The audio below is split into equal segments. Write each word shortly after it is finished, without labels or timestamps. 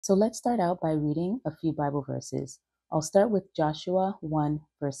So let's start out by reading a few Bible verses. I'll start with Joshua 1,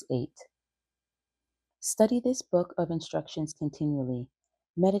 verse 8. Study this book of instructions continually.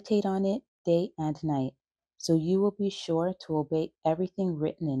 Meditate on it day and night, so you will be sure to obey everything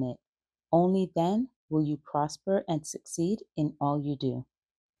written in it. Only then will you prosper and succeed in all you do.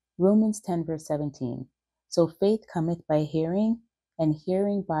 Romans 10, verse 17. So faith cometh by hearing, and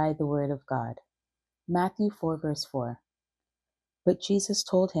hearing by the word of God. Matthew 4, verse 4. But Jesus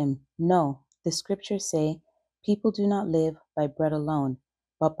told him, No, the scriptures say, people do not live by bread alone,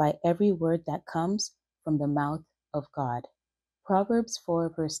 but by every word that comes from the mouth of God. Proverbs 4,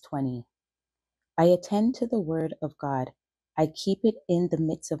 verse 20. I attend to the word of God. I keep it in the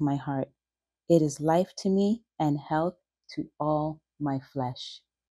midst of my heart. It is life to me and health to all my flesh.